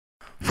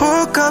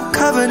Woke up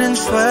covered in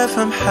sweat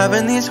from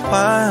having these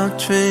wild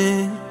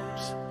dreams.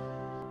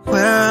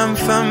 Where I'm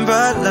from,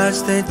 bright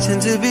lights, they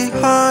tend to be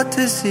hard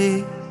to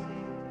see.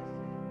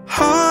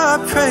 Oh, I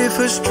pray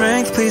for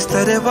strength, please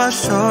let it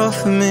wash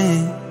over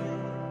me.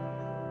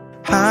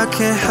 I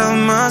can't help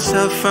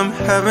myself from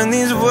having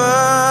these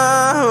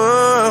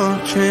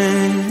wild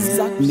dreams.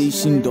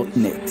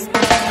 ZackNation.net.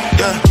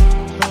 Yeah,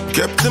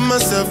 kept to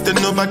myself that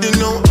nobody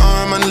know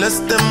harm unless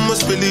them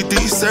was really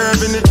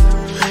deserving it.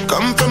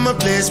 Come from a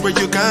place where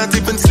you can't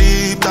even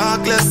sleep,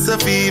 talk less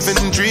of even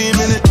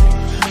dreaming it.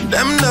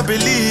 Them not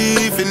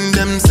believe in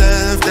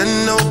themselves,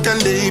 then how can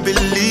they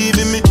believe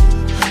in me?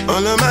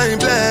 All of my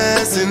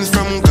blessings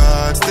from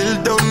God,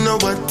 still don't know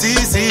what He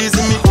sees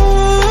in me.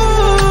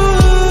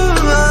 Ooh,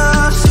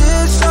 I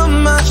see so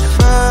much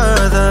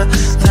further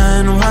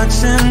than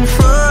what's in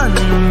front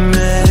of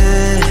me.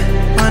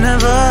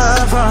 Whenever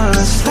I fall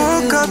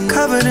asleep, woke up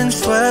covered in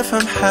sweat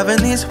from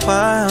having these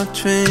wild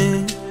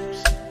dreams.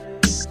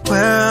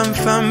 Where I'm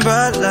from,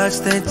 bright lights,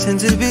 they tend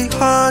to be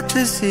hard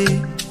to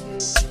see.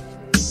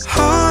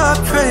 Oh, I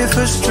pray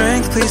for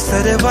strength, please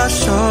let it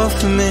wash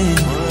over me.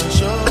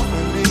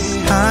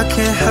 I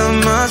can't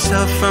help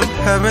myself from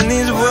having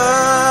these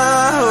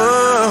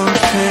wild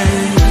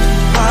dreams.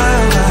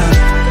 Wild,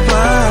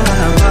 wild,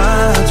 wild,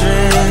 wild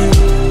dreams.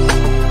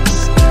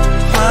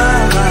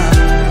 Wild, wild,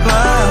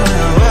 wild,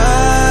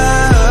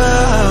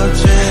 wild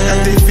dreams.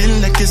 And they feel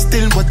like it's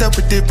still water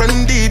but they run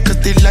deep. Cause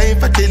the life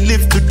that they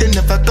live through, they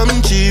never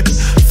come cheap.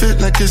 Feel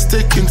like it's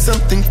taking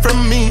something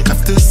from me.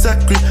 After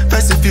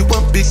sacrifice, if you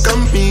want,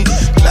 become me.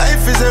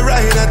 Life is a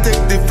ride, I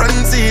take the front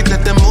seat.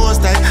 Let the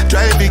mosthigh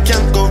drive, it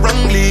can't go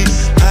wrongly.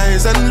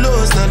 Highs and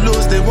lows, not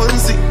lows they won't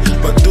see.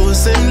 But those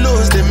same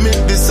lows, they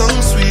make the song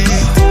sweet.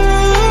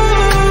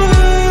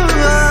 Ooh,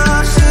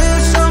 I see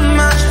so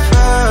much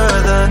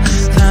further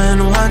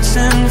than what's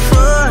in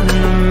front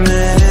of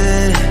me.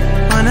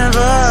 Whenever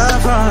I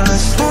fall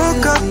asleep,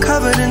 woke up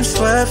covered in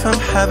sweat from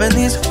having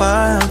these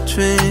wild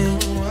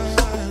dreams.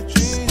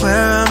 Where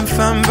I'm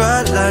from,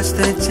 bright lights,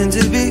 they tend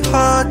to be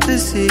hard to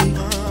see.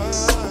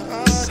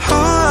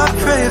 Oh, I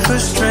pray for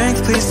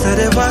strength, please let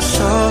it wash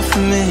over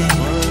me.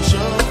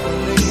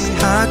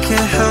 I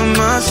can't help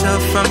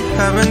myself from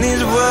having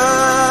these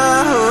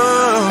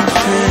wild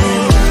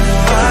dreams.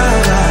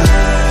 Wild,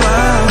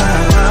 wild,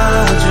 wild,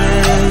 wild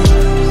dreams.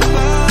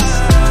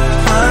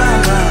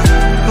 Wild, wild,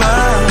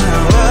 wild,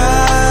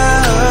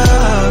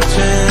 wild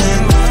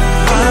dreams.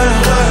 Wild,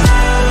 wild,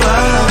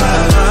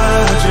 wild,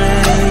 wild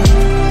dreams.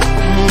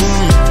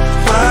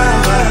 Wild,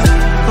 wild,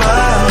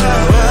 wild,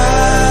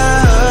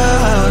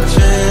 wild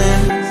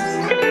dreams.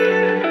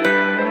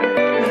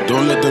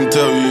 Don't let them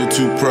tell you you're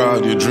too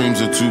proud, your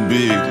dreams are too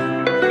big.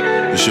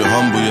 You should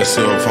humble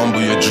yourself,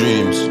 humble your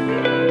dreams.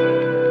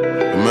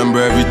 Remember,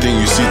 everything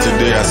you see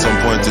today at some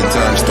point in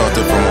time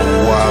started from a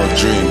wild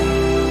dream.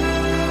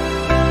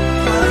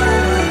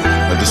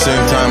 At the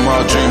same time,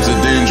 wild dreams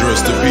are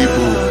dangerous to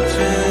people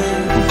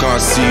who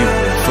can't see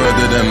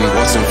further than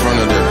what's in front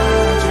of them.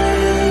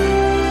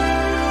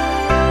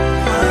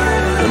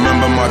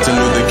 Remember, Martin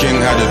Luther King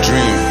had a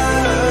dream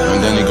and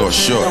then he got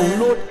shot.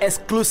 Download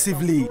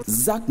exclusively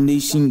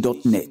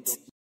ZackNation.net.